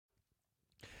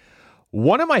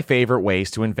One of my favorite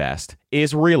ways to invest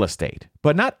is real estate,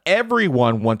 but not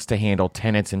everyone wants to handle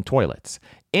tenants and toilets.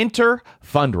 Enter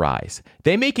Fundrise.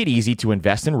 They make it easy to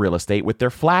invest in real estate with their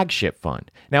flagship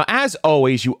fund. Now, as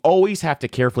always, you always have to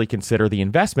carefully consider the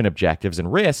investment objectives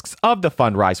and risks of the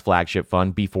Fundrise flagship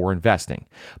fund before investing.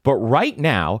 But right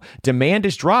now, demand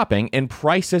is dropping and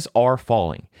prices are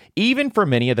falling, even for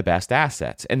many of the best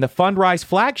assets. And the Fundrise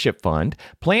flagship fund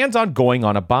plans on going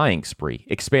on a buying spree,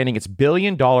 expanding its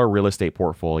billion-dollar real estate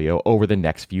portfolio over the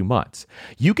next few months.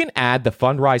 You can add the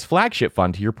Fundrise flagship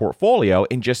fund to your portfolio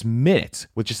in just minutes,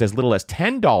 with just as little as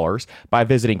 $10 by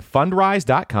visiting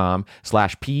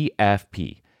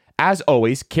fundrise.com/PFP. As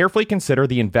always, carefully consider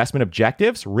the investment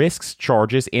objectives, risks,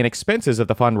 charges, and expenses of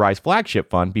the Fundrise flagship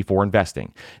fund before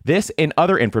investing. This and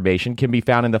other information can be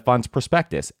found in the fund's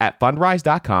prospectus at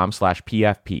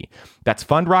fundrise.com/PFP. That's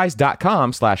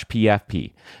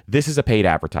fundrise.com/PFP. This is a paid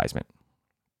advertisement.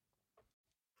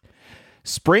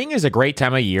 Spring is a great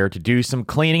time of year to do some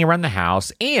cleaning around the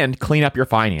house and clean up your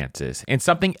finances. And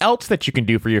something else that you can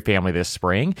do for your family this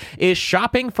spring is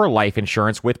shopping for life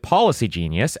insurance with Policy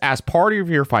Genius as part of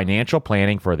your financial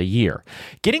planning for the year.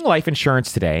 Getting life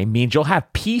insurance today means you'll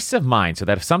have peace of mind so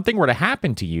that if something were to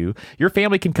happen to you, your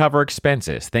family can cover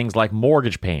expenses, things like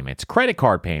mortgage payments, credit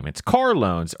card payments, car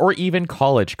loans, or even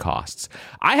college costs.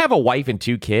 I have a wife and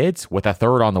 2 kids, with a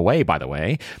third on the way, by the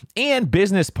way, and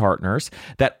business partners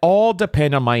that all depend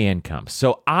on my income.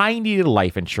 So I needed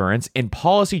life insurance, and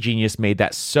Policy Genius made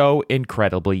that so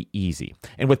incredibly easy.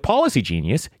 And with Policy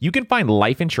Genius, you can find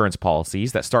life insurance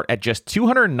policies that start at just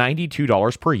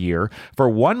 $292 per year for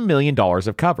 $1 million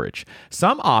of coverage.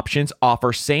 Some options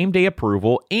offer same-day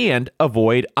approval and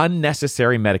avoid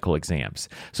unnecessary medical exams.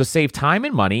 So save time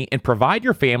and money and provide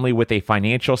your family with a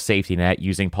financial safety net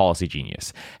using Policy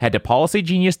Genius. Head to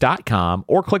policygenius.com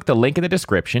or click the link in the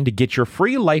description to get your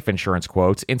free life insurance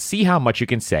quotes and see how much you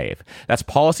can save. That's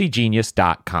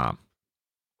policygenius.com.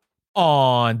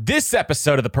 On this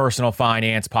episode of the Personal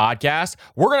Finance Podcast,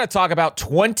 we're going to talk about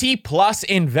 20 plus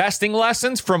investing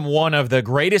lessons from one of the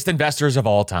greatest investors of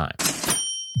all time.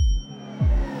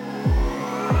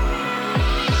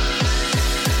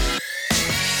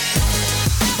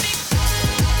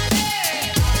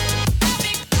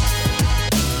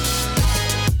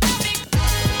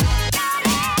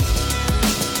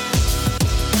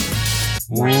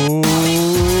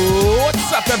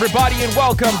 What's up, everybody, and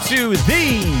welcome to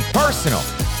the Personal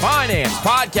Finance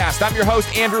Podcast. I'm your host,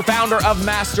 Andrew, founder of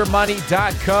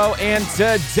MasterMoney.co, and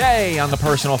today on the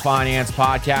Personal Finance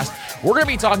Podcast, we're going to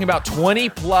be talking about 20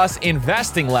 plus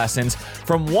investing lessons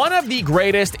from one of the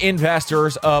greatest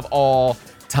investors of all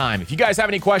time. If you guys have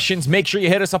any questions, make sure you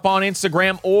hit us up on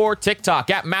Instagram or TikTok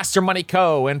at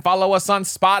MasterMoneyCo, and follow us on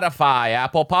Spotify,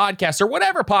 Apple Podcasts, or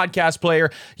whatever podcast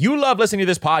player you love listening to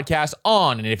this podcast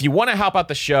on. And if you want to help out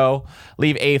the show,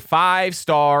 leave a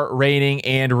 5-star rating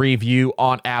and review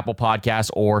on Apple Podcasts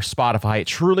or Spotify. It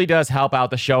truly does help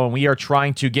out the show, and we are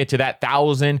trying to get to that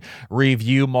 1,000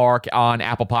 review mark on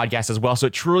Apple Podcasts as well. So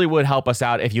it truly would help us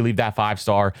out if you leave that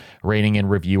 5-star rating and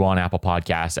review on Apple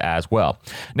Podcasts as well.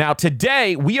 Now,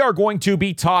 today, we are going to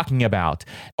be talking about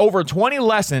over 20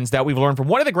 lessons that we've learned from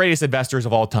one of the greatest investors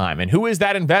of all time. And who is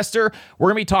that investor? We're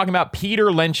going to be talking about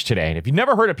Peter Lynch today. And if you've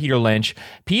never heard of Peter Lynch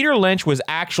was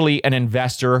actually an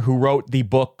investor who wrote the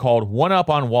book called One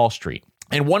Up on Wall Street.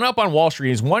 And One Up on Wall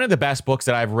Street is one of the best books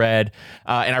that I've read,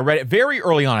 and I read it very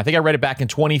early on. I think I read it back in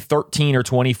 2013 or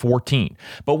 2014.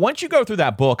 But once you go through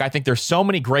that book, I think there's so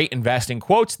many great investing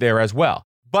quotes there as well.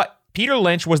 But Peter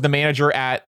Lynch was the manager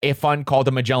at a fund called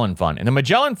the Magellan Fund. And the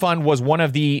Magellan Fund was one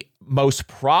of the most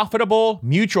profitable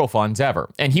mutual funds ever.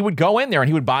 And he would go in there and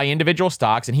he would buy individual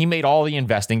stocks, and he made all the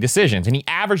investing decisions. And he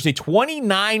averaged a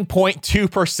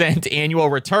 29.2% annual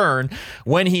return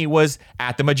when he was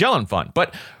at the Magellan Fund.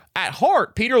 But at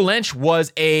heart, Peter Lynch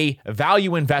was a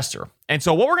value investor. And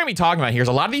so what we're going to be talking about here is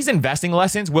a lot of these investing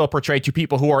lessons will portray to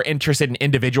people who are interested in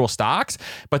individual stocks,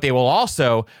 but they will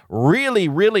also really,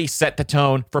 really set the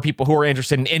tone for people who are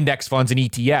interested in index funds and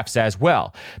ETFs as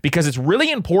well. Because it's really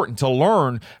important to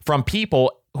learn from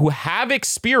people who have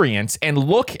experience and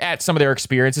look at some of their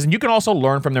experiences, and you can also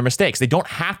learn from their mistakes. They don't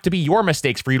have to be your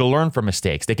mistakes for you to learn from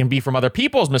mistakes. They can be from other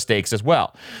people's mistakes as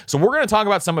well. So we're going to talk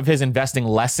about some of his investing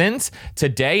lessons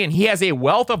today, and he has a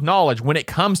wealth of knowledge when it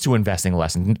comes to investing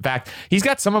lessons. In fact, he's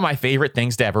got some of my favorite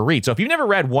things to ever read. So if you've never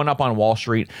read One Up on Wall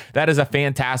Street, that is a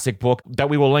fantastic book that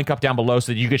we will link up down below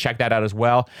so that you can check that out as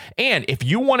well. And if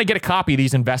you want to get a copy of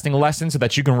these investing lessons so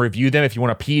that you can review them, if you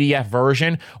want a PDF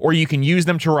version, or you can use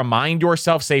them to remind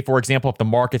yourself, say, for example, if the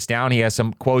market's down, he has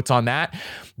some quotes on that,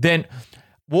 then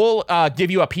we'll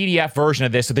give you a PDF version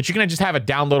of this so that you can just have a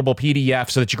downloadable PDF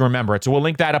so that you can remember it. So we'll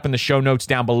link that up in the show notes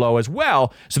down below as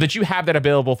well so that you have that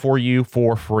available for you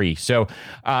for free. So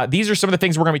these are some of the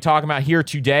things we're going to be talking about here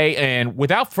today. And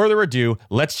without further ado,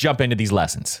 let's jump into these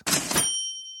lessons.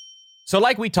 So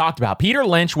like we talked about, Peter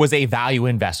Lynch was a value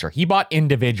investor. He bought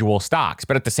individual stocks,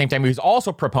 but at the same time, he was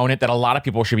also a proponent that a lot of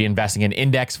people should be investing in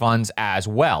index funds as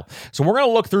well. So we're going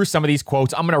to look through some of these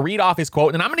quotes. I'm going to read off his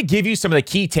quote, and I'm going to give you some of the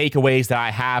key takeaways that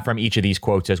I have from each of these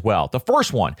quotes as well. The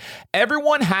first one,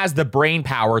 everyone has the brain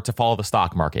power to follow the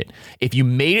stock market. If you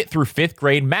made it through 5th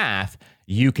grade math,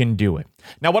 you can do it.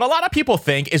 Now, what a lot of people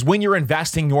think is when you're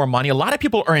investing your money, a lot of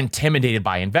people are intimidated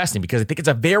by investing because they think it's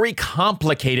a very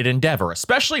complicated endeavor,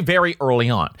 especially very early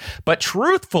on. But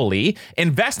truthfully,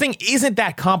 investing isn't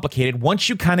that complicated once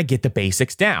you kind of get the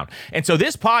basics down. And so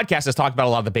this podcast has talked about a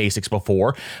lot of the basics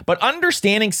before, but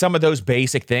understanding some of those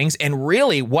basic things and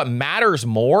really what matters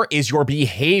more is your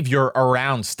behavior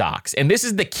around stocks. And this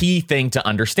is the key thing to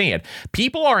understand.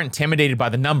 People are intimidated by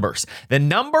the numbers. The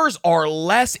numbers are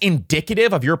less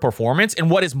indicative of your performance. And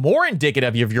what is more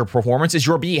indicative of your performance is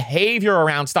your behavior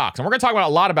around stocks. And we're going to talk about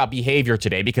a lot about behavior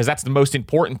today because that's the most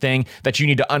important thing that you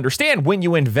need to understand when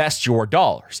you invest your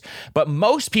dollars. But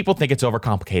most people think it's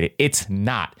overcomplicated. It's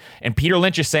not. And Peter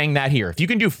Lynch is saying that here. If you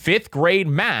can do 5th grade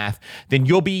math, then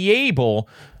you'll be able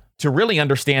to really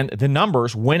understand the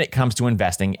numbers when it comes to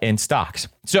investing in stocks.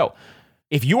 So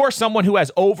if you are someone who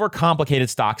has overcomplicated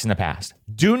stocks in the past,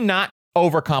 do not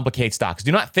overcomplicate stocks.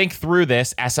 Do not think through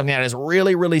this as something that is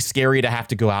really, really scary to have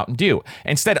to go out and do.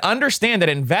 Instead, understand that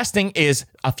investing is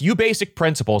a few basic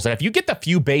principles. And if you get the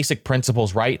few basic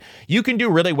principles right, you can do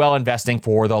really well investing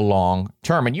for the long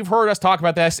term. And you've heard us talk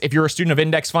about this if you're a student of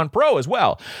Index Fund Pro as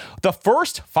well. The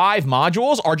first 5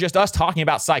 modules are just us talking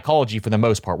about psychology for the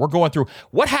most part. We're going through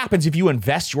what happens if you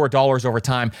invest your dollars over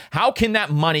time. How can that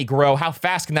money grow? How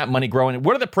fast can that money grow? And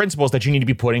what are the principles that you need to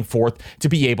be putting forth to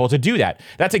be able to do that?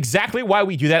 That's exactly why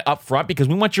we do that up front, because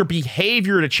we want your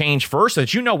behavior to change first so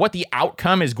that you know what the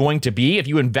outcome is going to be if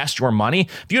you invest your money.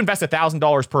 If you invest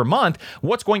 $1,000 per month,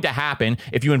 what's going to happen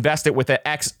if you invest it with an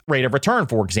X rate of return,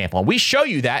 for example? And we show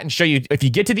you that and show you if you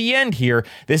get to the end here,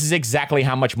 this is exactly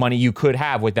how much money you could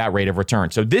have with that rate of return.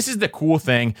 So this is the cool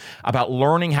thing about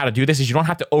learning how to do this is you don't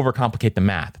have to overcomplicate the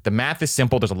math. The math is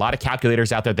simple. There's a lot of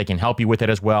calculators out there that can help you with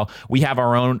it as well. We have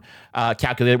our own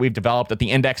calculator we've developed that the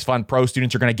Index Fund Pro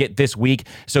students are going to get this week.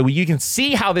 So you can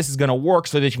see how this is going to work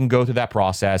so that you can go through that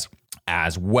process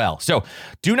as well. So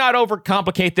do not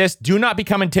overcomplicate this. Do not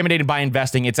become intimidated by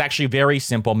investing. It's actually very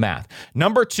simple math.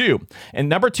 Number two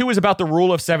is about the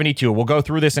rule of 72. We'll go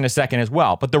through this in a second as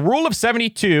well. But the rule of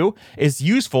 72 is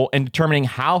useful in determining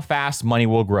how fast money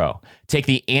will grow. Take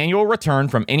the annual return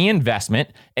from any investment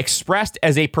expressed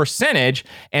as a percentage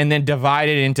and then divide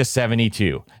it into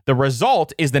 72. The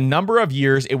result is the number of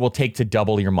years it will take to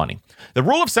double your money. The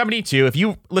rule of 72, if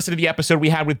you listen to the episode we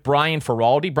had with Brian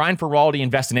Ferraldi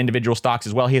invests in individual stocks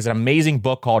as well. He has an amazing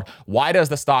book called Why Does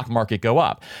the Stock Market Go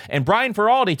Up? And Brian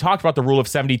Ferraldi talked about the rule of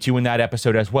 72 in that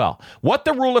episode as well. What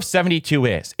the rule of 72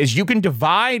 is you can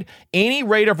divide any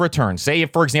rate of return. Say,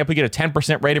 if, for example, you get a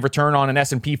 10% rate of return on an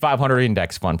S&P 500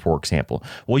 index fund, for example.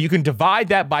 Well, you can divide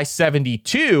that by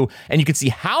 72 and you can see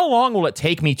how long will it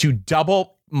take me to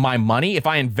double my money if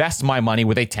I invest my money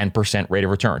with a 10% rate of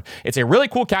return. It's a really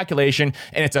cool calculation,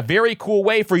 and it's a very cool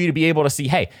way for you to be able to see,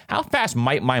 hey, how fast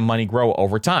might my money grow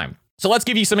over time? So let's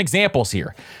give you some examples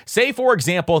here. Say, for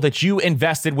example, that you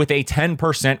invested with a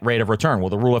 10% rate of return. Well,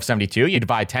 the rule of 72, you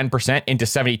divide 10% into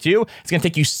 72. It's going to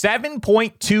take you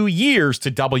 7.2 years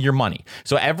to double your money.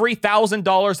 So every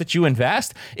 $1,000 that you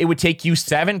invest, it would take you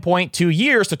 7.2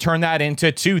 years to turn that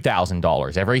into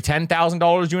 $2,000. Every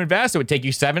 $10,000 you invest, it would take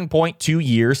you 7.2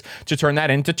 years to turn that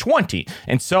into 20,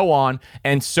 and so on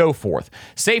and so forth.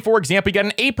 Say, for example, you got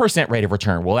an 8% rate of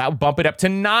return. Well, that would bump it up to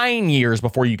 9 years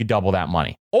before you could double that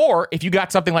money. Or if you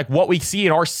got something like what we see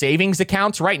in our savings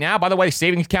accounts right now, by the way,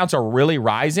 savings accounts are really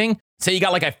rising. Say you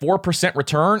got like a 4%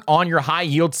 return on your high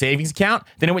yield savings account,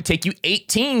 then it would take you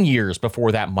 18 years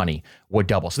before that money would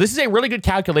double. So this is a really good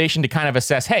calculation to kind of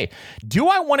assess, hey, do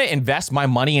I want to invest my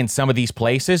money in some of these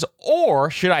places, or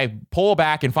should I pull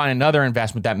back and find another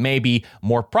investment that may be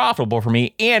more profitable for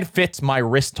me and fits my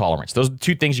risk tolerance? Those are the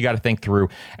two things you got to think through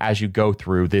as you go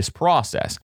through this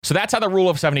process. So that's how the rule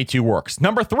of 72 works.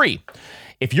 Number 3,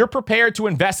 if you're prepared to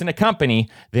invest in a company,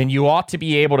 then you ought to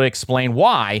be able to explain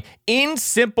why in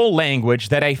simple language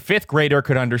that a 5th grader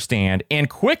could understand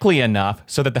and quickly enough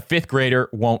so that the 5th grader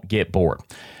won't get bored.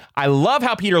 I love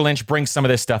how Peter Lynch brings some of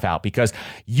this stuff out because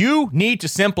you need to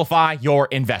simplify your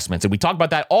investments. And we talk about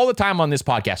that all the time on this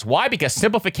podcast. Why? Because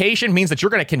simplification means that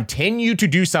you're going to continue to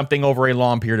do something over a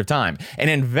long period of time. And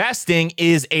investing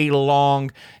is a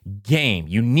long game.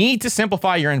 You need to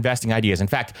simplify your investing ideas. In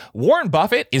fact, Warren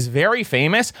Buffett is very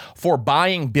famous for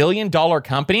buying billion-dollar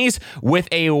companies with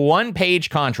a one-page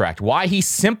contract. Why? He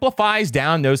simplifies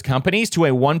down those companies to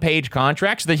a one-page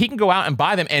contract so that he can go out and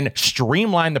buy them and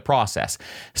streamline the process.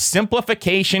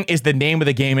 Simplification is the name of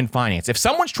the game in finance. If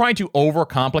someone's trying to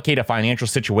overcomplicate a financial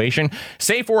situation,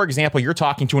 say, for example, you're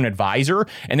talking to an advisor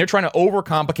and they're trying to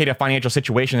overcomplicate a financial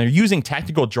situation, they're using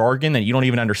technical jargon that you don't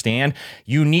even understand,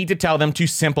 you need to tell them to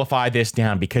simplify this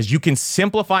down because you can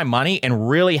simplify money and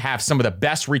really have some of the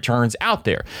best returns out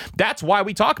there. That's why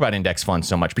we talk about index funds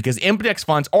so much, because index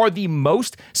funds are the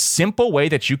most simple way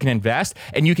that you can invest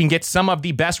and you can get some of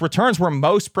the best returns where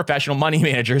most professional money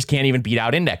managers can't even beat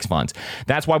out index funds.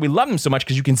 That's why we love them so much,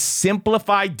 because you can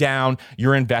simplify down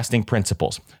your investing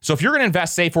principles. So if you're going to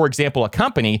invest, say, for example, a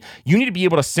company, you need to be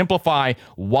able to simplify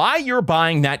why you're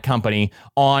buying that company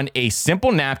on a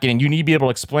simple napkin, and you need to be able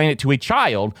to explain it to a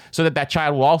child so that that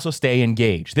child will also stay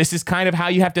engaged. This is kind of how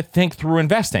you have to think through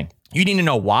investing. You need to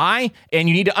know why, and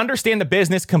you need to understand the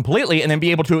business completely and then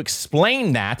be able to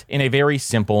explain that in a very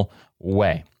simple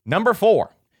way. Number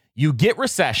 4, you get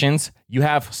recessions, you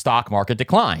have stock market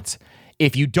declines.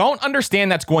 If you don't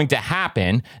understand that's going to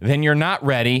happen, then you're not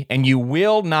ready and you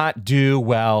will not do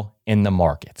well in the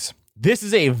markets. This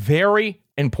is a very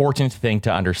important thing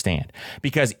to understand,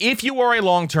 because if you are a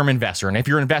long-term investor and if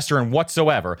you're an investor in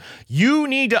whatsoever, you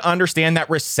need to understand that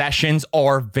recessions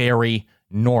are very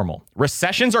normal.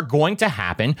 Recessions are going to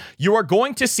happen. You are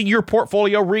going to see your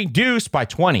portfolio reduced by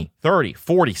 20, 30,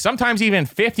 40, sometimes even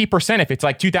 50% if it's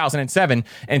like 2007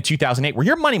 and 2008, where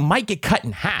your money might get cut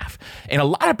in half. And a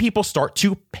lot of people start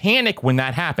to panic when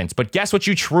that happens. But guess what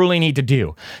you truly need to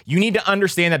do? You need to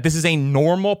understand that this is a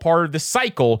normal part of the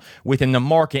cycle within the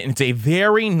market, and it's a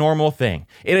very normal thing.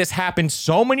 It has happened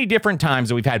so many different times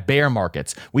that we've had bear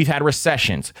markets, we've had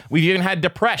recessions, we've even had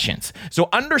depressions. So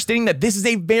understanding that this is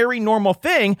a very normal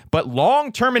thing, but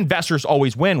long-term investors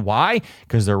always win. Why?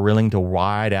 Because they're willing to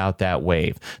ride out that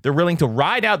wave. They're willing to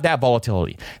ride out that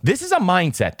volatility. This is a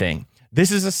mindset thing.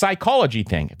 This is a psychology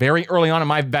thing. Very early on in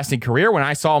my investing career, when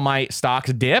I saw my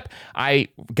stocks dip, I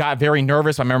got very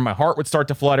nervous. I remember my heart would start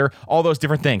to flutter, all those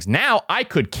different things. Now, I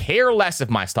could care less if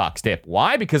my stocks dip.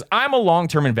 Why? Because I'm a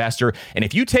long-term investor, and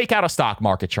if you take out a stock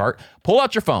market chart, pull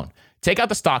out your phone, take out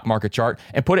the stock market chart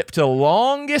and put it to the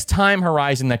longest time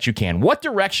horizon that you can. What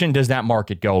direction does that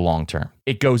market go long term?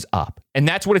 It goes up. And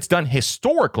that's what it's done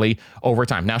historically over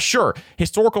time. Now, sure,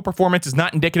 historical performance is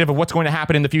not indicative of what's going to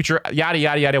happen in the future, yada,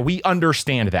 yada, yada. We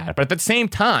understand that. But at the same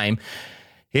time,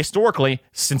 historically,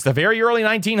 since the very early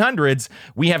 1900s,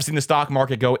 we have seen the stock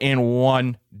market go in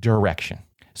one direction.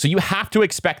 So you have to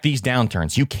expect these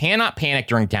downturns. You cannot panic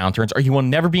during downturns, or you will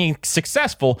never be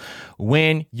successful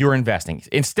when you're investing.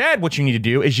 Instead, what you need to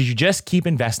do is you just keep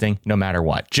investing no matter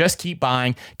what. Just keep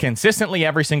buying consistently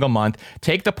every single month.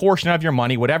 Take the portion of your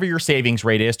money, whatever your savings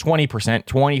rate is, 20%,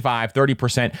 25,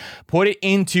 30%, put it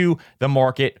into the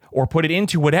market or put it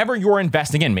into whatever you're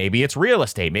investing in. Maybe it's real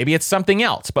estate, maybe it's something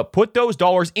else, but put those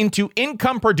dollars into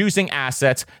income-producing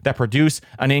assets that produce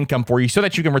an income for you so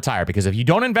that you can retire. Because if you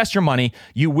don't invest your money,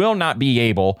 you will not be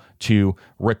able to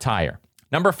retire.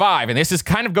 Number 5, and this is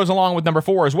kind of goes along with number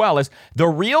 4 as well, is the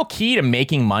real key to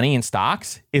making money in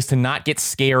stocks is to not get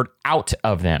scared out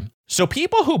of them. So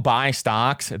people who buy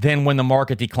stocks, then when the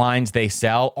market declines, they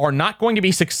sell, are not going to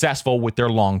be successful with their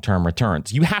long-term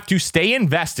returns. You have to stay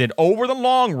invested over the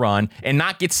long run and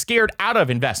not get scared out of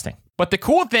investing. But the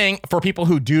cool thing for people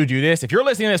who do this, if you're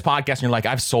listening to this podcast and you're like,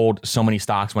 I've sold so many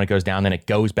stocks when it goes down, then it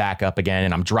goes back up again,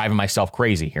 and I'm driving myself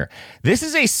crazy here. This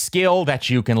is a skill that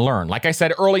you can learn. Like I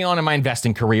said early on in my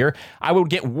investing career, I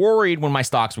would get worried when my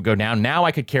stocks would go down. Now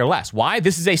I could care less. Why?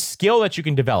 This is a skill that you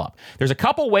can develop. There's a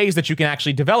couple ways that you can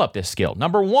actually develop this skill.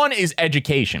 Number 1 is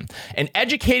education, and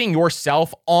educating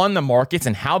yourself on the markets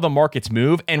and how the markets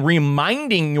move, and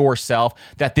reminding yourself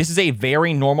that this is a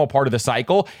very normal part of the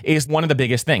cycle is one of the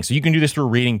biggest things. So you can do this through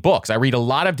reading books. I read a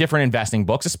lot of different investing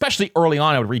books, especially early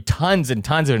on. I would read tons and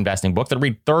tons of investing books. I'd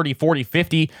read 30, 40,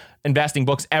 50 investing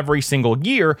books every single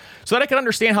year so that I could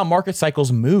understand how market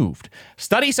cycles moved.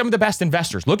 Study some of the best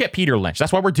investors. Look at Peter Lynch.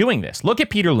 That's why we're doing this. Look at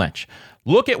Peter Lynch.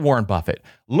 Look at Warren Buffett.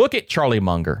 Look at Charlie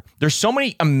Munger. There's so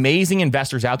many amazing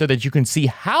investors out there that you can see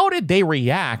how did they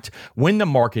react when the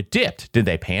market dipped? Did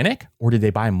they panic or did they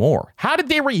buy more? How did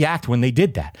they react when they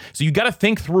did that? So you got to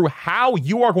think through how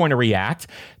you are going to react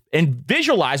and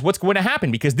visualize what's going to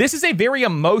happen, because this is a very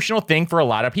emotional thing for a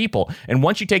lot of people. And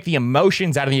once you take the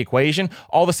emotions out of the equation,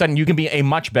 all of a sudden you can be a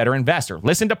much better investor.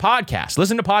 Listen to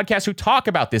podcasts who talk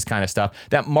about this kind of stuff,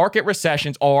 that market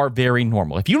recessions are very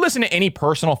normal. If you listen to any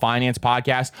personal finance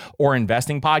podcast or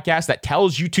investing podcast that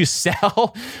tells you to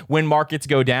sell when markets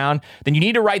go down, then you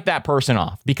need to write that person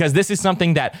off, because this is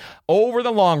something that over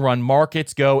the long run,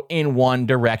 markets go in one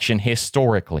direction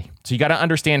historically. So you got to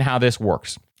understand how this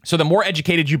works. So the more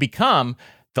educated you become,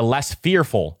 the less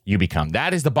fearful you become.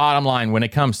 That is the bottom line when it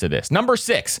comes to this. Number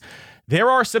 6,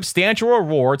 there are substantial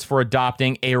rewards for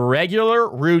adopting a regular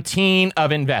routine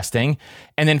of investing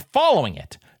and then following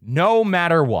it no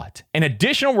matter what. And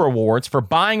additional rewards for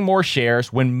buying more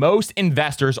shares when most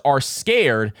investors are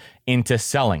scared into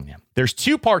selling them. There's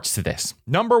 2 parts to this.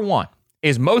 Number 1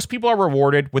 is most people are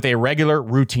rewarded with a regular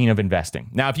routine of investing.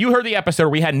 Now, if you heard the episode where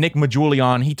we had Nick Maggiulli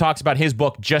on, he talks about his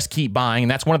book, Just Keep Buying.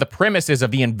 And that's one of the premises of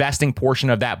the investing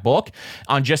portion of that book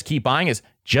on Just Keep Buying is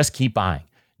just keep buying.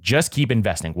 Just keep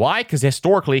investing. Why? Because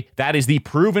historically, that is the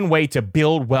proven way to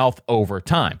build wealth over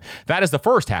time. That is the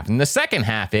first half. And the second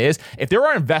half is, if there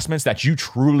are investments that you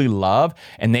truly love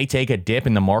and they take a dip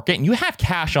in the market and you have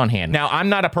cash on hand. Now, I'm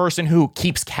not a person who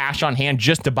keeps cash on hand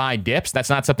just to buy dips. That's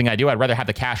not something I do. I'd rather have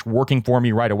the cash working for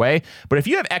me right away. But if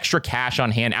you have extra cash on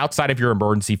hand outside of your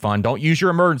emergency fund, don't use your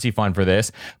emergency fund for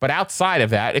this. But outside of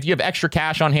that, if you have extra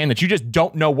cash on hand that you just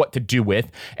don't know what to do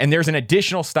with, and there's an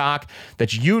additional stock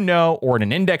that you know, or in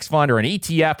an index fund or an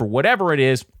ETF or whatever it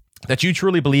is that you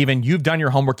truly believe in, you've done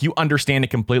your homework, you understand it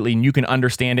completely, and you can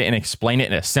understand it and explain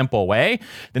it in a simple way,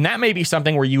 then that may be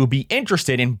something where you would be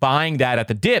interested in buying that at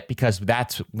the dip, because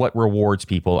that's what rewards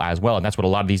people as well. And that's what a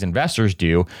lot of these investors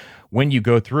do when you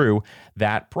go through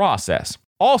that process.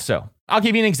 Also, I'll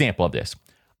give you an example of this.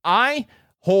 I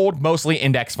hold mostly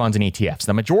index funds and ETFs.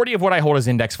 The majority of what I hold is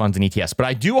index funds and ETFs, but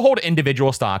I do hold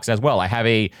individual stocks as well. I have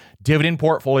a dividend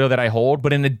portfolio that I hold,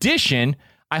 but in addition,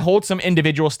 I hold some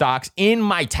individual stocks in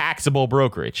my taxable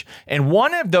brokerage. And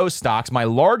one of those stocks, my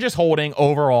largest holding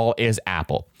overall, is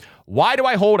Apple. Why do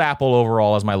I hold Apple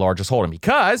overall as my largest holding?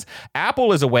 Because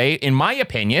Apple is a way, in my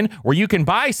opinion, where you can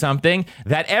buy something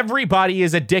that everybody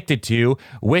is addicted to,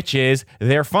 which is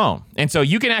their phone. And so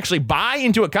you can actually buy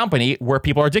into a company where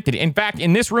people are addicted. In fact,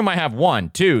 in this room, I have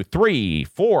 1, 2, 3,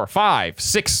 4, 5,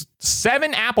 6,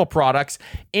 7 Apple products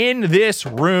in this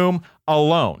room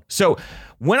alone. So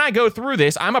when I go through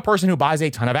this, I'm a person who buys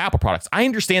a ton of Apple products. I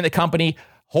understand the company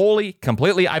wholly,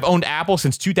 completely. I've owned Apple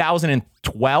since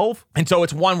 2012. And so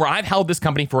it's one where I've held this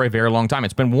company for a very long time.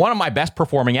 It's been one of my best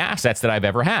performing assets that I've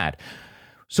ever had.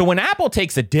 So when Apple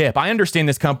takes a dip, I understand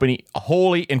this company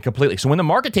wholly and completely. So when the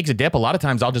market takes a dip, a lot of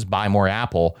times I'll just buy more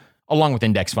Apple along with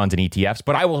index funds and ETFs,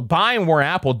 but I will buy more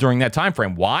Apple during that time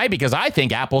frame. Why? Because I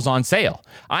think Apple's on sale.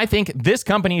 I think this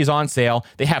company is on sale.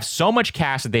 They have so much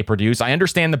cash that they produce. I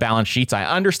understand the balance sheets. I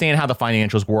understand how the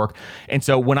financials work. And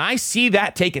so when I see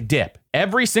that take a dip,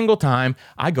 every single time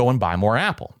I go and buy more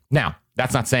Apple. Now,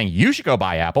 that's not saying you should go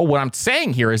buy Apple. What I'm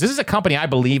saying here is this is a company I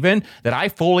believe in, that I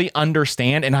fully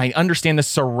understand, and I understand the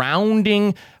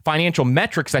surrounding financial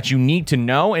metrics that you need to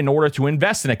know in order to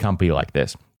invest in a company like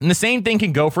this. And the same thing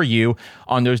can go for you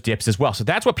on those dips as well. So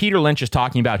that's what Peter Lynch is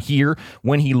talking about here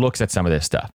when he looks at some of this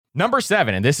stuff. Number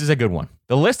 7, and this is a good one.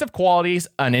 The list of qualities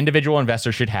an individual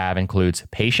investor should have includes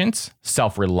patience,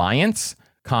 self-reliance,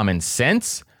 common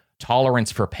sense,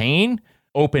 tolerance for pain,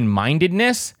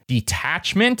 open-mindedness,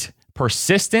 detachment,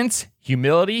 persistence,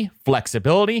 humility,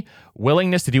 flexibility,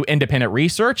 willingness to do independent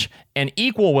research, and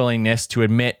equal willingness to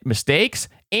admit mistakes,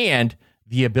 and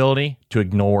the ability to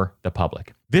ignore the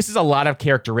public. This is a lot of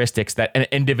characteristics that an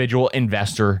individual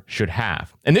investor should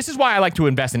have. And this is why I like to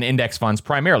invest in index funds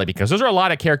primarily, because those are a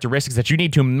lot of characteristics that you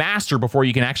need to master before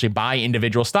you can actually buy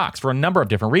individual stocks for a number of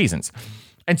different reasons.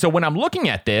 And so when I'm looking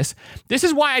at this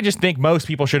is why I just think most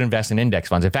people should invest in index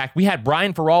funds. In fact, we had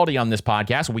Brian Feroldi on this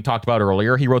podcast, what we talked about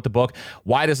earlier. He wrote the book,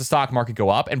 Why Does the Stock Market Go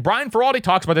Up? And Brian Feroldi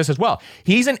talks about this as well.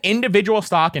 He's an individual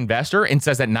stock investor and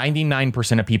says that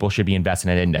 99% of people should be investing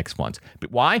in index funds.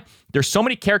 But why? There's so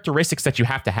many characteristics that you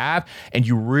have to have, and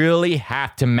you really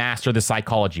have to master the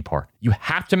psychology part. You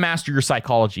have to master your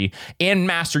psychology and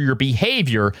master your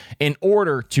behavior in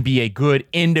order to be a good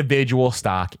individual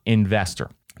stock investor.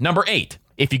 Number 8.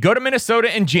 If you go to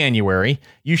Minnesota in January,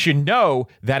 you should know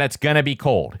that it's going to be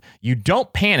cold. You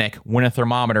don't panic when a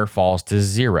thermometer falls to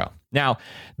 0. Now,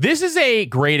 this is a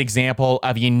great example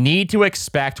of you need to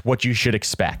expect what you should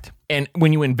expect. And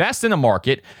when you invest in the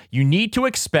market, you need to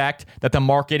expect that the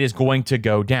market is going to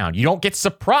go down. You don't get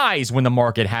surprised when the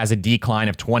market has a decline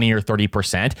of 20 or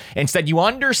 30%. Instead, you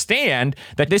understand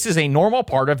that this is a normal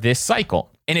part of this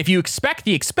cycle. And if you expect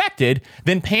the expected,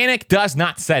 then panic does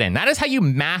not set in. That is how you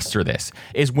master this,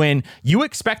 is when you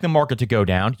expect the market to go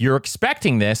down, you're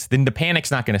expecting this, then the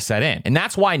panic's not going to set in. And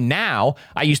that's why now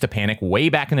I used to panic way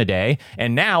back in the day,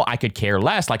 and now I could care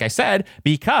less, like I said,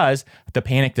 because the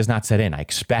panic does not set in. I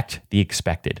expect the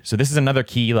expected. So this is another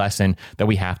key lesson that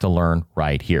we have to learn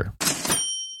right here.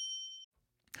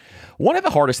 One of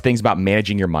the hardest things about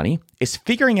managing your money is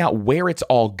figuring out where it's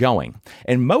all going.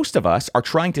 And most of us are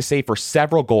trying to save for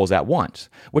several goals at once,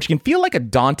 which can feel like a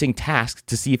daunting task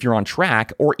to see if you're on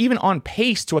track or even on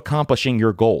pace to accomplishing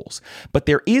your goals. But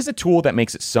there is a tool that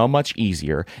makes it so much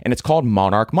easier, and it's called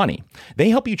Monarch Money. They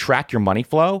help you track your money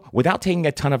flow without taking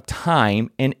a ton of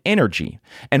time and energy.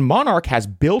 And Monarch has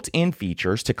built-in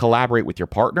features to collaborate with your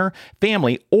partner,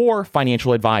 family, or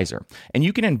financial advisor. And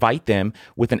you can invite them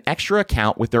with an extra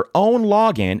account with their own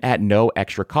login at no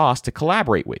extra cost to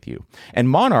collaborate with you. And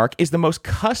Monarch is the most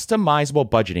customizable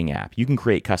budgeting app. You can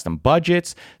create custom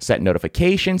budgets, set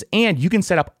notifications, and you can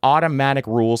set up automatic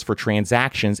rules for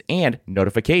transactions and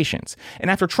notifications. And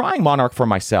after trying Monarch for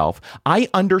myself, I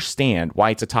understand why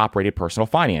it's a top-rated personal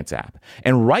finance app.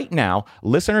 And right now,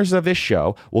 listeners of this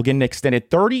show will get an extended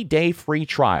 30-day free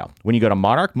trial when you go to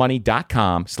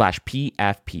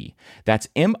monarchmoney.com/PFP. That's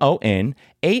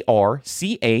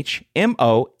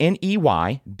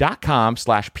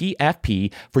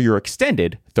MonarchMoney.com/PFP for your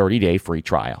extended 30-day free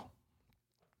trial.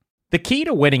 The key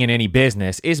to winning in any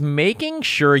business is making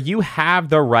sure you have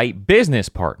the right business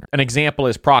partner. An example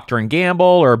is Procter & Gamble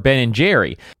or Ben &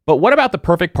 Jerry. But what about the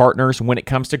perfect partners when it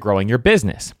comes to growing your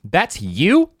business? That's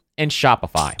you and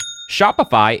Shopify.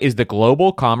 Shopify is the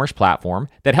global commerce platform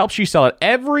that helps you sell at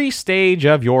every stage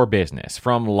of your business,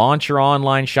 from launch your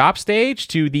online shop stage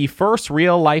to the first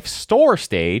real-life store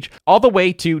stage, all the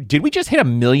way to, did we just hit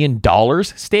 $1 million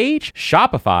stage?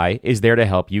 Shopify is there to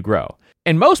help you grow.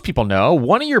 And most people know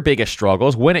one of your biggest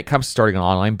struggles when it comes to starting an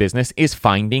online business is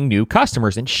finding new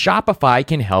customers, and Shopify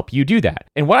can help you do that.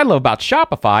 And what I love about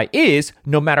Shopify is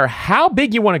no matter how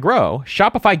big you want to grow,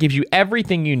 Shopify gives you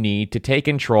everything you need to take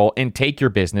control and take your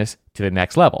business to the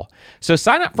next level. So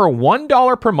sign up for a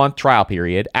 $1 per month trial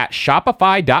period at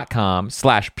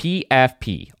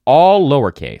shopify.com/PFP, all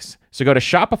lowercase. So go to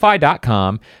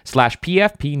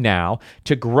shopify.com/PFP now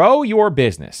to grow your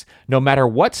business, no matter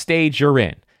what stage you're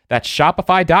in. That's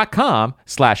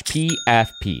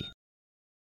shopify.com/PFP.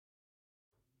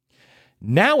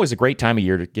 Now is a great time of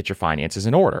year to get your finances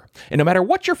in order. And no matter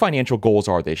what your financial goals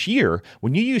are this year,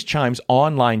 when you use Chime's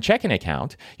online checking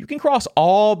account, you can cross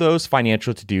all those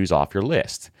financial to-dos off your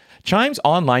list. Chime's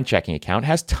online checking account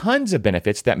has tons of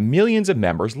benefits that millions of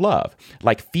members love,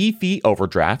 like fee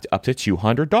overdraft up to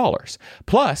 $200.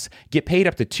 Plus, get paid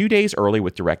up to 2 days early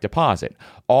with direct deposit,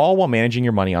 all while managing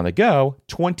your money on the go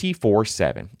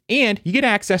 24/7. And you get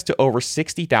access to over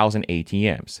 60,000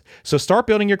 ATMs. So start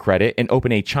building your credit and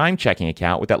open a Chime checking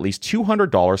account with at least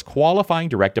 $200 qualifying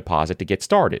direct deposit to get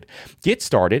started. Get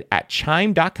started at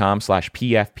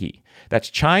chime.com/PFP. That's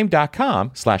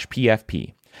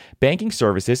chime.com/PFP. Banking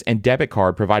services and debit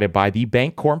card provided by the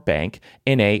Bancorp Bank,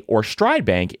 N.A. or Stride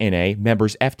Bank, N.A.,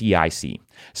 members FDIC.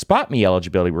 SpotMe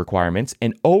eligibility requirements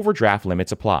and overdraft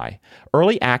limits apply.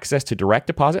 Early access to direct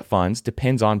deposit funds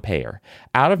depends on payer.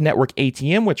 Out-of-network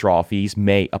ATM withdrawal fees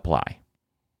may apply.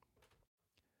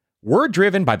 We're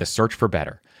driven by the search for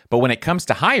better. But when it comes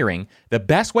to hiring, the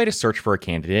best way to search for a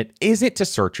candidate isn't to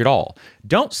search at all.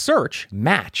 Don't search,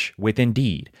 match with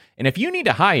Indeed. And if you need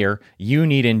to hire, you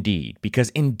need Indeed, because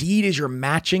Indeed is your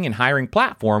matching and hiring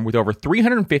platform with over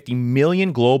 350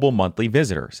 million global monthly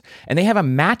visitors. And they have a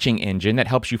matching engine that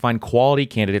helps you find quality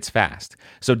candidates fast.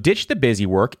 So ditch the busy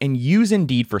work and use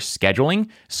Indeed for scheduling,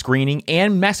 screening,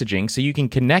 and messaging so you can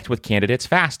connect with candidates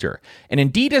faster. And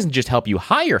Indeed doesn't just help you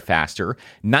hire faster.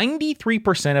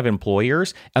 93% of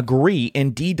employers agree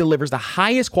Indeed delivers the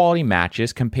highest quality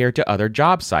matches compared to other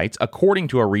job sites, according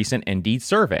to a recent Indeed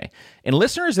survey. And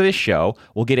listeners of this show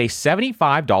will get a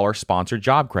 $75 sponsored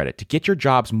job credit to get your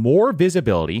jobs more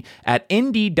visibility at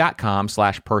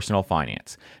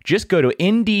Indeed.com/personalfinance. Just go to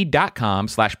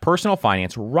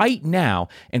Indeed.com/personalfinance right now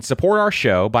and support our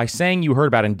show by saying you heard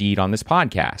about Indeed on this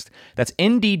podcast. That's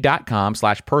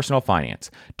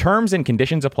Indeed.com/personalfinance. Terms and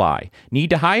conditions apply.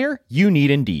 Need to hire? You need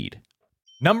Indeed.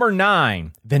 Number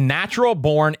 9, the natural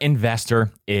born investor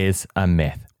is a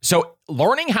myth. So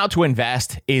learning how to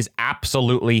invest is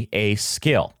absolutely a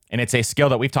skill. And it's a skill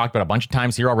that we've talked about a bunch of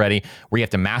times here already, where you have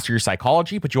to master your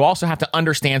psychology, but you also have to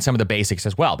understand some of the basics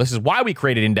as well. This is why we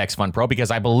created Index Fund Pro,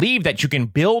 because I believe that you can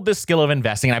build the skill of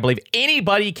investing, and I believe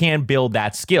anybody can build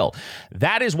that skill.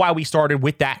 That is why we started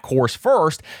with that course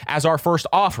first as our first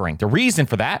offering. The reason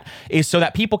for that is so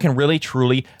that people can really,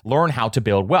 truly learn how to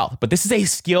build wealth. But this is a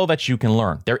skill that you can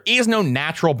learn. There is no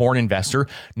natural born investor.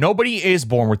 Nobody is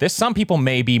born with this. Some people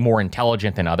may be more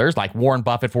intelligent than others, like Warren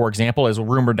Buffett, for example, is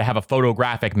rumored to have a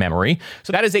photographic memory.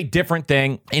 So that is a different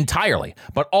thing entirely.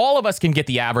 But all of us can get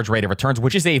the average rate of returns,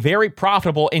 which is a very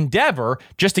profitable endeavor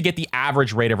just to get the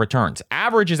average rate of returns.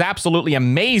 Average is absolutely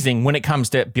amazing when it comes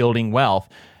to building wealth,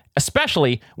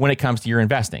 especially when it comes to your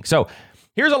investing. So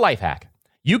here's a life hack.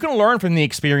 You can learn from the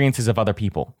experiences of other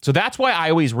people. So that's why I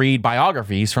always read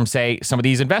biographies from, say, some of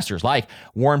these investors like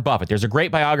Warren Buffett. There's a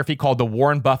great biography called The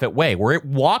Warren Buffett Way, where it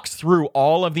walks through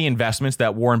all of the investments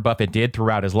that Warren Buffett did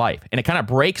throughout his life. And it kind of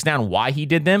breaks down why he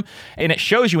did them. And it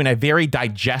shows you in a very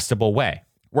digestible way,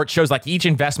 where it shows like each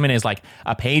investment is like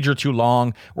a page or two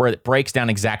long, where it breaks down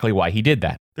exactly why he did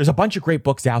that. There's a bunch of great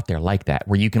books out there like that,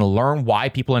 where you can learn why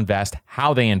people invest,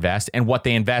 how they invest, and what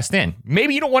they invest in.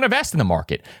 Maybe you don't want to invest in the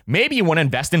market. Maybe you want to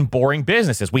invest in boring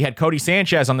businesses. We had Cody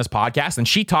Sanchez on this podcast, and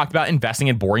she talked about investing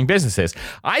in boring businesses.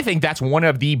 I think that's one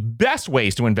of the best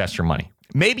ways to invest your money.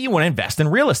 Maybe you want to invest in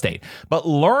real estate, but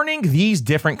learning these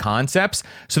different concepts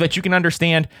so that you can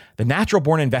understand the natural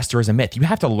born investor is a myth. You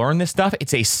have to learn this stuff.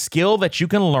 It's a skill that you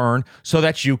can learn so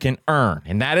that you can earn.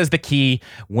 And that is the key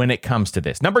when it comes to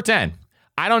this. Number 10,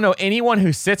 I don't know anyone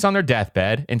who sits on their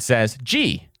deathbed and says,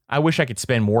 gee, I wish I could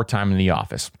spend more time in the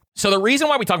office. So the reason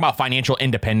why we talk about financial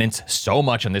independence so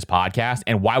much on this podcast,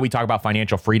 and why we talk about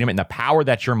financial freedom and the power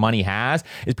that your money has,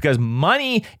 is because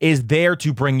money is there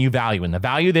to bring you value. And the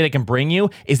value that it can bring you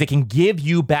is it can give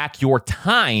you back your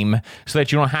time so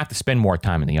that you don't have to spend more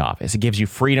time in the office. It gives you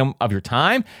freedom of your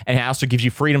time, and it also gives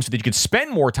you freedom so that you can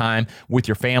spend more time with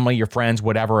your family, your friends,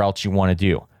 whatever else you want to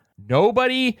do.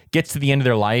 Nobody gets to the end of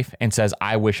their life and says,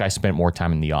 I wish I spent more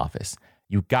time in the office.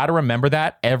 You got to remember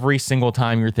that every single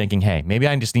time you're thinking, hey, maybe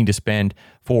I just need to spend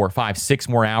 4, 5, 6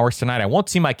 more hours tonight. I won't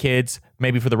see my kids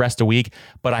maybe for the rest of the week,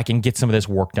 but I can get some of this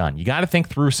work done. You got to think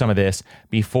through some of this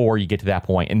before you get to that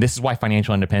point. And this is why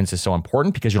financial independence is so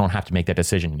important, because you don't have to make that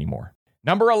decision anymore.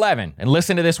 Number 11, and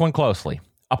listen to this one closely.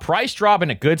 A price drop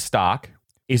in a good stock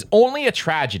is only a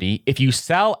tragedy if you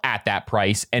sell at that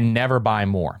price and never buy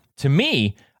more. To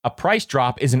me, a price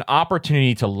drop is an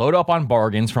opportunity to load up on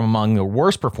bargains from among the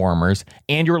worst performers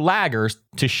and your laggers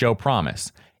to show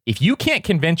promise. If you can't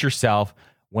convince yourself,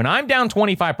 when I'm down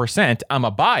 25%, I'm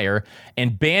a buyer,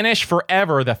 and banish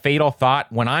forever the fatal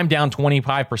thought, when I'm down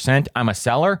 25%, I'm a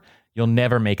seller, you'll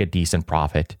never make a decent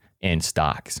profit in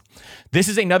stocks. This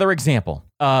is another example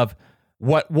of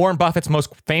what Warren Buffett's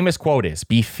most famous quote is: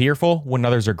 be fearful when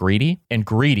others are greedy, and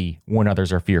greedy when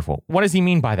others are fearful. What does he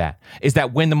mean by that? Is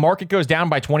that when the market goes down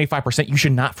by 25%, you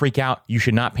should not freak out. You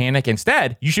should not panic.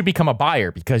 Instead, you should become a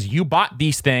buyer, because you bought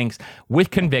these things with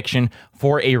conviction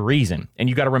for a reason. And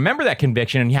you got to remember that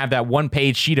conviction, and you have that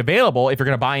one-page sheet available if you're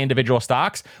going to buy individual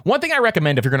stocks. One thing I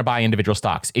recommend if you're going to buy individual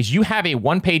stocks is you have a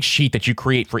one-page sheet that you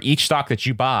create for each stock that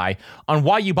you buy on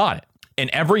why you bought it. And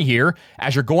every year,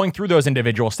 as you're going through those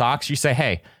individual stocks, you say,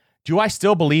 hey, do I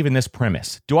still believe in this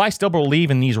premise? Do I still believe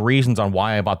in these reasons on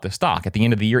why I bought the stock? At the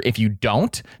end of the year, if you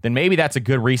don't, then maybe that's a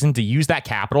good reason to use that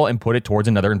capital and put it towards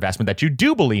another investment that you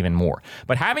do believe in more.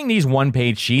 But having these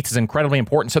one-page sheets is incredibly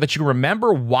important so that you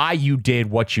remember why you did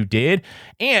what you did,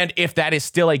 and if that is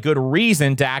still a good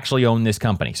reason to actually own this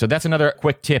company. So that's another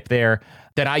quick tip there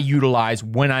that I utilize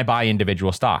when I buy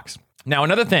individual stocks. Now,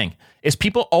 another thing is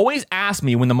people always ask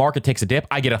me when the market takes a dip.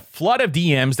 I get a flood of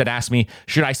DMs that ask me,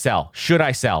 should I sell? Should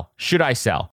I sell? Should I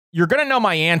sell? You're going to know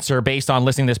my answer based on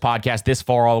listening to this podcast this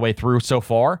far, all the way through so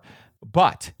far.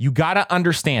 But you got to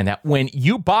understand that when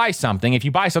you buy something, if you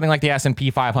buy something like the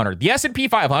S&P 500, the S&P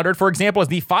 500, for example, is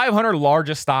the 500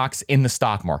 largest stocks in the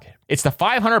stock market. It's the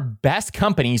 500 best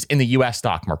companies in the U.S.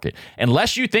 stock market.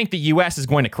 Unless you think the U.S. is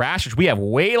going to crash, which we have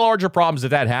way larger problems if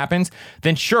that happens,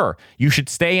 then sure, you should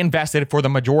stay invested for the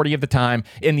majority of the time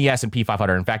in the S&P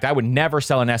 500. In fact, I would never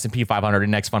sell an S&P 500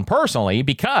 index fund personally,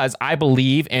 because I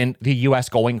believe in the U.S.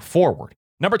 going forward.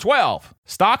 Number 12,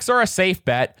 stocks are a safe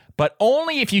bet, but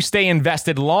only if you stay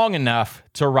invested long enough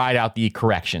to ride out the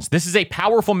corrections. This is a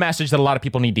powerful message that a lot of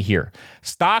people need to hear.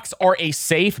 Stocks are a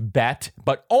safe bet,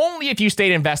 but only if you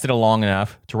stayed invested long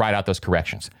enough to ride out those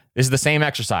corrections. This is the same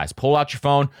exercise. Pull out your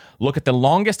phone, look at the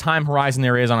longest time horizon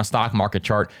there is on a stock market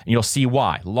chart, and you'll see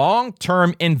why.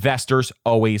 Long-term investors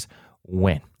always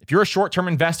win. If you're a short-term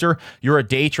investor, you're a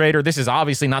day trader, this is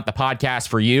obviously not the podcast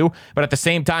for you. But at the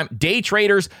same time, day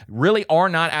traders really are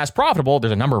not as profitable.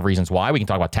 There's a number of reasons why. We can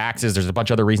talk about taxes. There's a bunch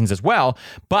of other reasons as well.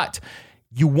 But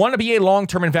you want to be a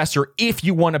long-term investor if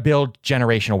you want to build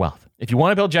generational wealth. If you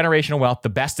want to build generational wealth, the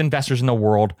best investors in the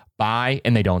world buy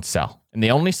and they don't sell. And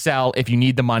they only sell if you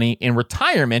need the money in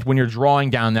retirement when you're drawing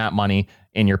down that money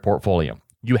in your portfolio.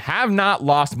 You have not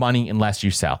lost money unless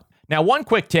you sell. Now, one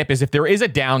quick tip is if there is a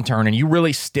downturn and you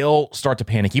really still start to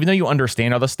panic, even though you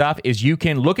understand all this stuff, is you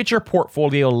can look at your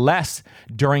portfolio less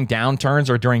during downturns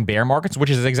or during bear markets, which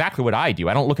is exactly what I do.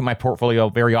 I don't look at my portfolio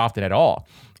very often at all.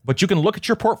 But you can look at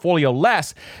your portfolio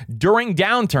less during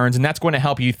downturns, and that's going to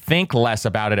help you think less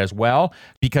about it as well,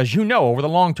 because you know over the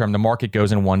long term, the market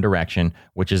goes in one direction,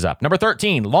 which is up. Number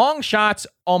 13, long shots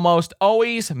almost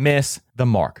always miss the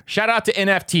mark. Shout out to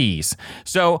NFTs.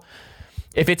 So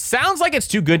if it sounds like it's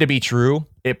too good to be true,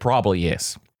 it probably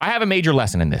is. I have a major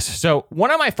lesson in this. So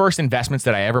one of my first investments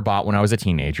that I ever bought when I was a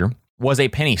teenager was a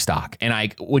penny stock. And I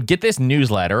would get this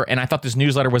newsletter, and I thought this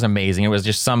newsletter was amazing. It was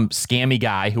just some scammy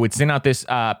guy who would send out this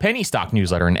penny stock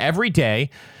newsletter. And every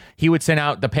day he would send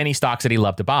out the penny stocks that he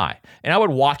loved to buy. And I would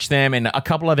watch them, and a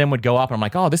couple of them would go up. And I'm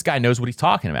like, oh, this guy knows what he's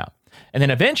talking about. And then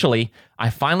eventually,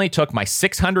 I finally took my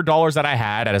 $600 that I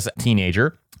had as a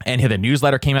teenager, and the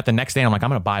newsletter came out the next day. And I'm like, I'm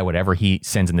going to buy whatever he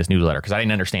sends in this newsletter because I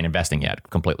didn't understand investing yet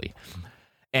completely.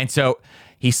 And so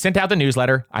he sent out the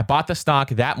newsletter. I bought the stock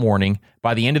that morning.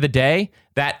 By the end of the day,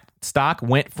 that stock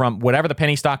went from whatever the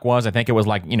penny stock was, I think it was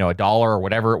like, $1 or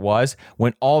whatever it was,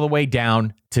 went all the way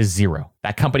down to zero.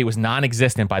 That company was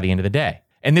non-existent by the end of the day.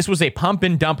 And this was a pump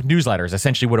and dump newsletter is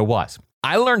essentially what it was.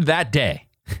 I learned that day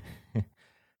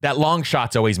that long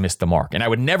shots always miss the mark. And I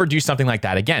would never do something like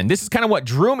that again. This is kind of what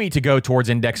drew me to go towards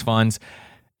index funds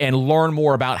and learn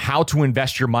more about how to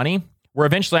invest your money, where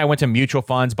eventually I went to mutual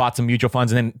funds, bought some mutual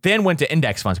funds, and then went to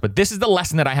index funds. But this is the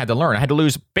lesson that I had to learn. I had to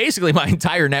lose basically my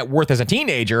entire net worth as a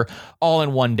teenager all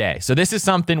in one day. So this is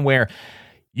something where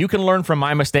you can learn from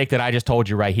my mistake that I just told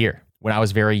you right here when I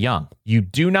was very young. You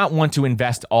do not want to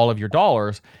invest all of your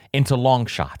dollars into long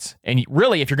shots. And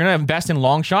really, if you're going to invest in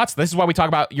long shots, this is why we talk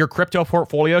about your crypto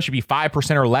portfolio should be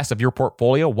 5% or less of your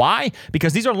portfolio. Why?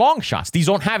 Because these are long shots. These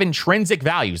don't have intrinsic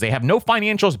values. They have no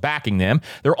financials backing them.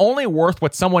 They're only worth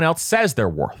what someone else says they're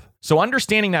worth. So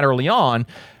understanding that early on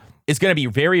is going to be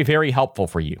very, very helpful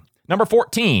for you. Number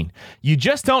 14, you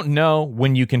just don't know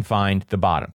when you can find the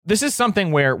bottom. This is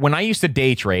something where when I used to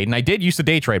day trade, and I did used to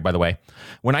day trade, by the way,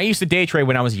 when I used to day trade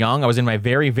when I was young, I was in my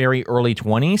very, very early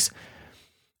 20s,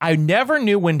 I never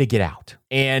knew when to get out.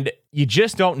 And you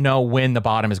just don't know when the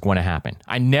bottom is going to happen.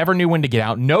 I never knew when to get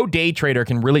out. No day trader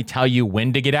can really tell you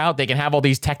when to get out. They can have all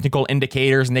these technical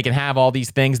indicators and they can have all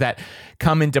these things that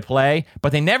come into play,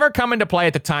 but they never come into play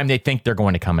at the time they think they're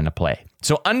going to come into play.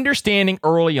 So understanding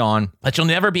early on that you'll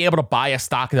never be able to buy a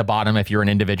stock at the bottom if you're an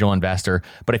individual investor,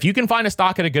 but if you can find a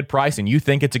stock at a good price and you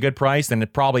think it's a good price, then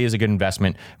it probably is a good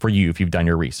investment for you if you've done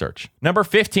your research. Number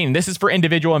 15, this is for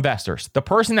individual investors. The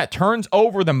person that turns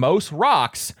over the most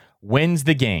rocks wins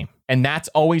the game. And that's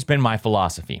always been my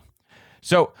philosophy.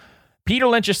 So Peter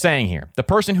Lynch is saying here, the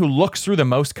person who looks through the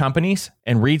most companies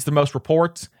and reads the most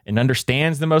reports and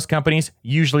understands the most companies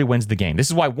usually wins the game. This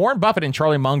is why Warren Buffett and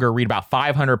Charlie Munger read about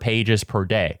 500 pages per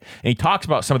day. And he talks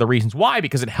about some of the reasons why,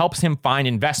 because it helps him find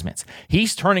investments.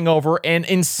 He's turning over an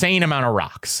insane amount of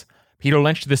rocks. Peter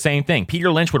Lynch did the same thing.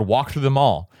 Peter Lynch would walk through them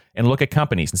all and look at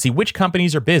companies and see which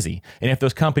companies are busy. And if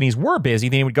those companies were busy,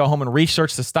 then he would go home and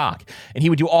research the stock. And he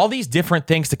would do all these different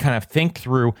things to kind of think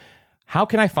through, how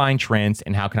can I find trends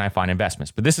and how can I find investments?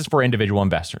 But this is for individual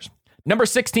investors. Number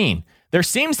 16, there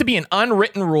seems to be an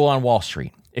unwritten rule on Wall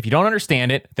Street. If you don't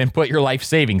understand it, then put your life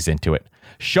savings into it.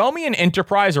 Show me an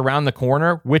enterprise around the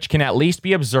corner which can at least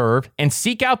be observed, and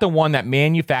seek out the one that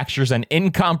manufactures an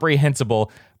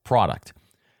incomprehensible product.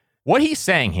 What he's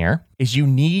saying here is you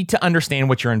need to understand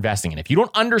what you're investing in. If you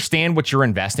don't understand what you're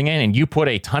investing in and you put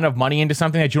a ton of money into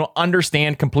something that you don't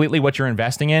understand completely what you're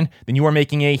investing in, then you are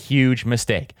making a huge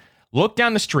mistake. Look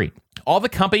down the street. All the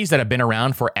companies that have been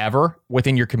around forever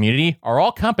within your community are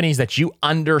all companies that you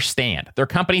understand. They're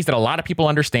companies that a lot of people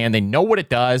understand. They know what it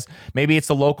does. Maybe it's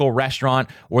the local restaurant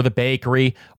or the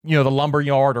bakery, the lumber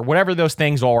yard or whatever those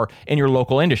things are in your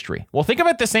local industry. Well, think of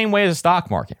it the same way as the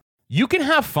stock market. You can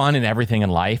have fun in everything in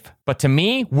life, but to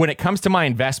me, when it comes to my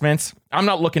investments, I'm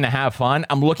not looking to have fun.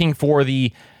 I'm looking for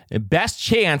the best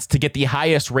chance to get the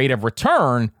highest rate of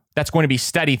return that's going to be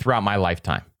steady throughout my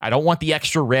lifetime. I don't want the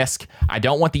extra risk. I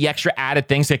don't want the extra added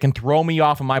things that can throw me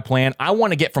off of my plan. I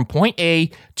want to get from point A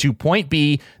to point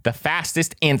B the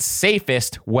fastest and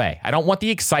safest way. I don't want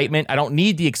the excitement. I don't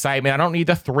need the excitement. I don't need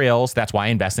the thrills. That's why I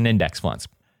invest in index funds.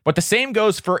 But the same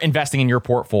goes for investing in your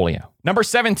portfolio. Number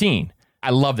 17, I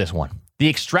love this one. The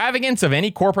extravagance of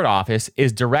any corporate office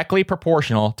is directly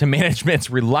proportional to management's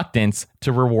reluctance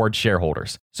to reward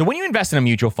shareholders. So when you invest in a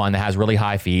mutual fund that has really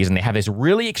high fees and they have these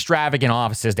really extravagant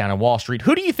offices down in Wall Street,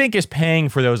 who do you think is paying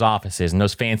for those offices and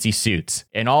those fancy suits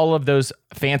and all of those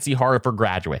fancy Harvard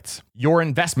graduates? Your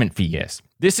investment fee is.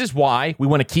 This is why we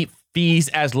want to keep fees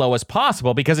as low as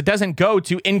possible, because it doesn't go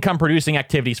to income producing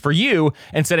activities for you.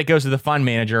 Instead, it goes to the fund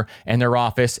manager and their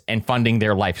office and funding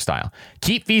their lifestyle.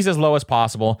 Keep fees as low as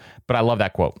possible, but I love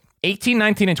that quote. 18,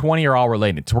 19, and 20 are all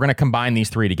related, so we're going to combine these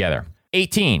three together.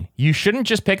 18, you shouldn't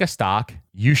just pick a stock,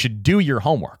 you should do your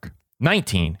homework.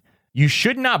 19, you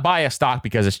should not buy a stock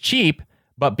because it's cheap,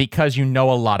 but because you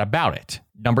know a lot about it.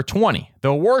 Number 20,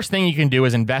 the worst thing you can do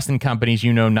is invest in companies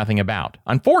you know nothing about.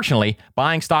 Unfortunately,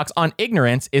 buying stocks on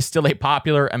ignorance is still a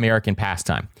popular American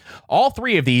pastime. All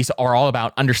three of these are all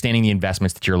about understanding the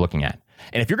investments that you're looking at.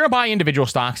 And if you're going to buy individual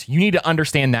stocks, you need to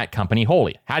understand that company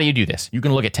wholly. How do you do this? You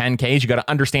can look at 10Ks. You got to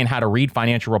understand how to read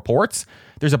financial reports.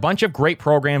 There's a bunch of great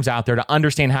programs out there to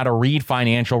understand how to read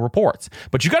financial reports.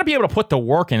 But you got to be able to put the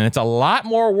work in. And it's a lot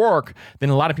more work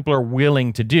than a lot of people are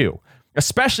willing to do,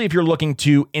 especially if you're looking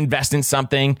to invest in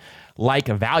something like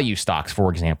value stocks, for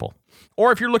example.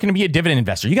 Or if you're looking to be a dividend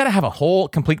investor, you got to have a whole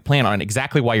complete plan on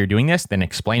exactly why you're doing this, then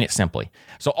explain it simply.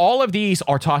 So all of these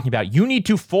are talking about you need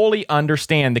to fully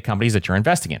understand the companies that you're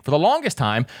investing in. For the longest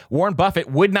time, Warren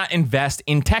Buffett would not invest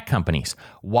in tech companies.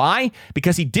 Why?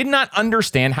 Because he did not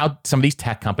understand how some of these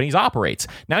tech companies operates.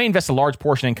 Now he invests a large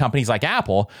portion in companies like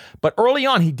Apple, but early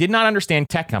on, he did not understand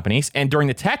tech companies. And during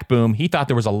the tech boom, he thought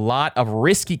there was a lot of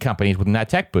risky companies within that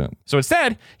tech boom. So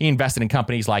instead, he invested in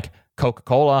companies like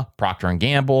Coca-Cola, Procter &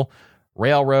 Gamble,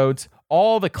 railroads,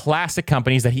 all the classic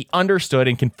companies that he understood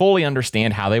and can fully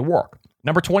understand how they work.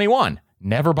 Number 21,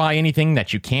 never buy anything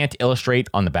that you can't illustrate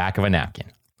on the back of a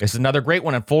napkin. This is another great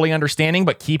one on fully understanding,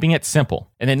 but keeping it simple.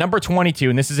 And then number 22,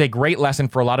 and this is a great lesson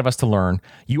for a lot of us to learn,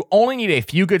 you only need a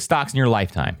few good stocks in your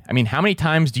lifetime. I mean, how many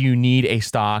times do you need a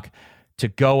stock to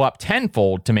go up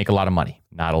tenfold to make a lot of money?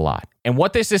 Not a lot. And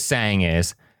what this is saying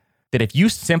is that if you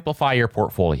simplify your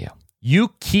portfolio,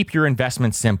 you keep your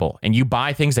investments simple and you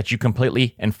buy things that you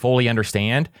completely and fully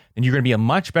understand, then you're going to be a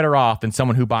much better off than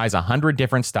someone who buys 100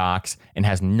 different stocks and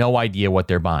has no idea what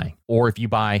they're buying. Or if you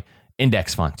buy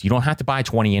index funds, you don't have to buy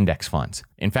 20 index funds.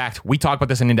 In fact, we talk about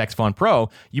this in Index Fund Pro.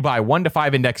 You buy 1 to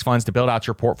 5 index funds to build out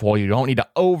your portfolio. You don't need to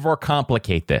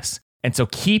overcomplicate this. And so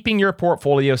keeping your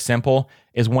portfolio simple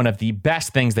is one of the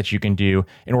best things that you can do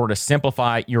in order to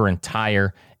simplify your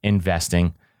entire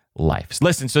investing life.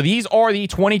 Listen, so these are the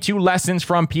 22 lessons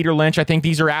from Peter Lynch. I think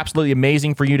these are absolutely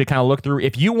amazing for you to kind of look through.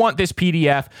 If you want this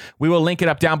PDF, we will link it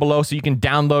up down below so you can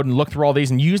download and look through all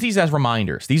these and use these as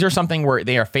reminders. These are something where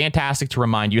they are fantastic to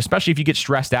remind you, especially if you get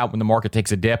stressed out when the market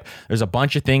takes a dip. There's a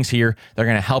bunch of things here that are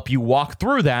going to help you walk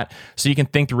through that so you can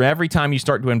think through every time you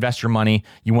start to invest your money,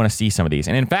 you want to see some of these.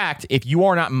 And in fact, if you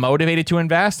are not motivated to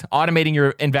invest, automating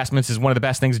your investments is one of the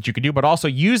best things that you could do, but also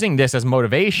using this as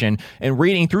motivation and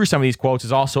reading through some of these quotes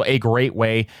is also a great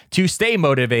way to stay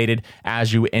motivated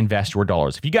as you invest your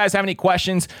dollars. If you guys have any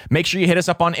questions, make sure you hit us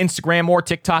up on Instagram or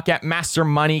TikTok at Master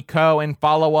Money Co. and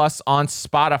follow us on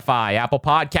Spotify, Apple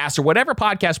Podcasts, or whatever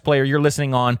podcast player you're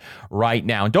listening on right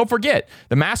now. And don't forget,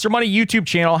 the Master Money YouTube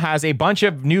channel has a bunch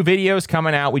of new videos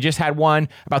coming out. We just had one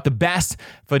about the best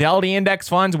Fidelity Index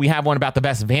funds. We have one about the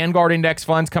best Vanguard Index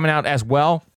funds coming out as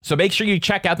well. So make sure you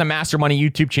check out the Master Money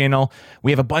YouTube channel.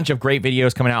 We have a bunch of great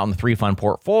videos coming out on the 3-fund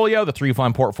portfolio, the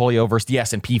 3-fund portfolio versus the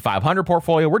S&P 500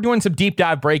 portfolio. We're doing some deep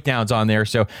dive breakdowns on there.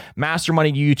 So Master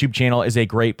Money YouTube channel is a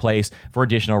great place for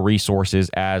additional resources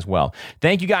as well.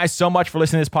 Thank you guys so much for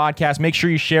listening to this podcast. Make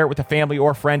sure you share it with a family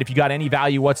or friend if you got any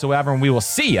value whatsoever, and we will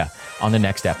see you on the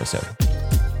next episode.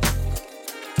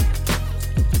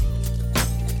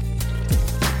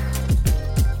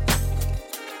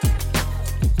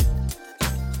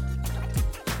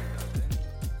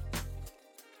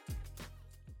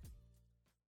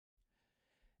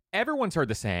 Everyone's heard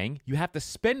the saying, you have to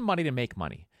spend money to make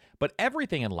money. But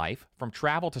everything in life, from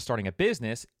travel to starting a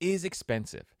business, is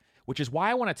expensive, which is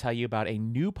why I want to tell you about a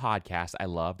new podcast I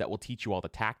love that will teach you all the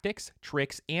tactics,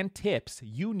 tricks, and tips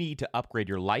you need to upgrade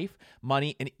your life,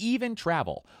 money, and even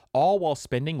travel, all while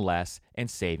spending less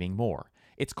and saving more.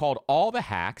 It's called All the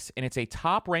Hacks, and it's a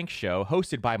top-ranked show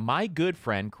hosted by my good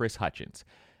friend, Chris Hutchins,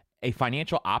 a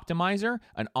financial optimizer,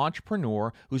 an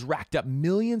entrepreneur who's racked up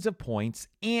millions of points,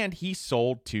 and he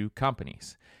sold 2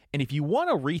 companies. And if you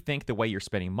want to rethink the way you're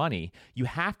spending money, you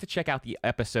have to check out the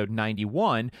episode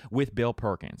 91 with Bill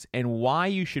Perkins and why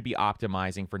you should be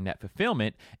optimizing for net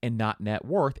fulfillment and not net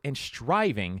worth and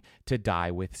striving to die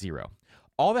with zero.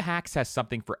 All the Hacks has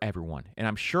something for everyone, and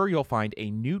I'm sure you'll find a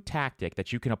new tactic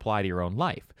that you can apply to your own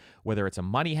life, whether it's a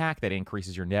money hack that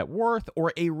increases your net worth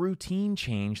or a routine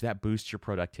change that boosts your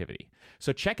productivity.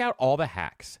 So check out All the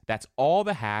Hacks. That's All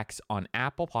the Hacks on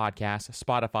Apple Podcasts,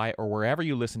 Spotify, or wherever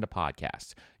you listen to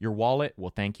podcasts. Your wallet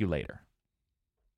will thank you later.